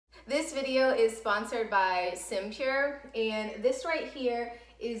This video is sponsored by SimPure, and this right here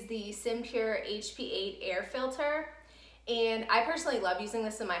is the SimPure HP8 air filter. And I personally love using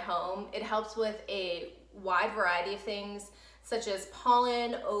this in my home. It helps with a wide variety of things such as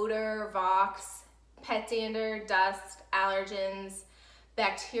pollen, odor, vox, pet dander, dust, allergens,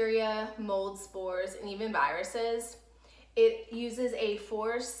 bacteria, mold spores, and even viruses. It uses a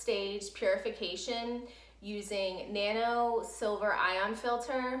 4-stage purification using nano silver ion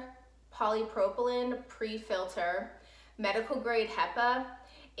filter, polypropylene pre-filter, medical grade HEPA,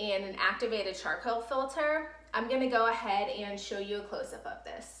 and an activated charcoal filter. I'm gonna go ahead and show you a close-up of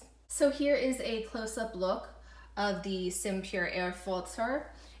this. So here is a close-up look of the SimPure air filter.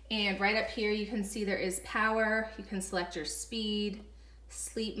 And right up here you can see there is power. You can select your speed,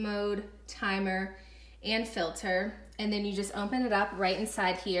 sleep mode, timer, and filter. And then you just open it up right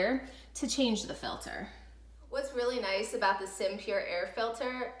inside here to change the filter. What's really nice about the SimPure air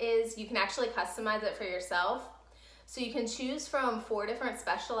filter is you can actually customize it for yourself. So you can choose from 4 different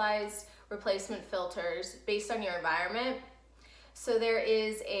specialized replacement filters based on your environment. So there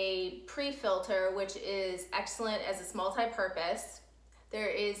is a pre-filter, which is excellent as it's multi-purpose. There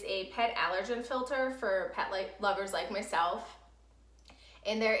is a pet allergen filter for pet lovers like myself.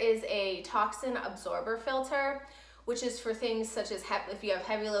 And there is a toxin absorber filter, which is for things such as if you have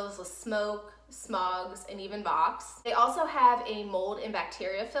heavy levels of smoke, smogs, and even vox. They also have a mold and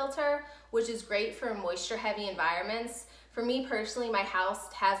bacteria filter, which is great for moisture-heavy environments. For me personally, my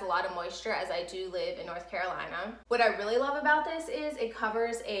house has a lot of moisture as I do live in North Carolina. What I really love about this is it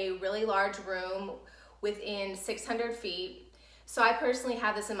covers a really large room within 600 feet. So I personally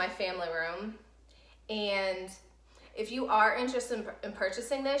have this in my family room. And if you are interested in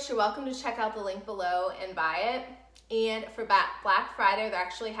purchasing this, you're welcome to check out the link below and buy it. And for Black Friday, they're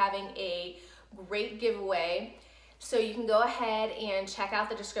actually having a great giveaway. So you can go ahead and check out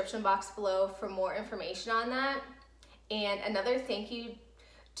the description box below for more information on that. And another thank you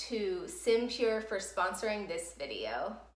to SimPure for sponsoring this video.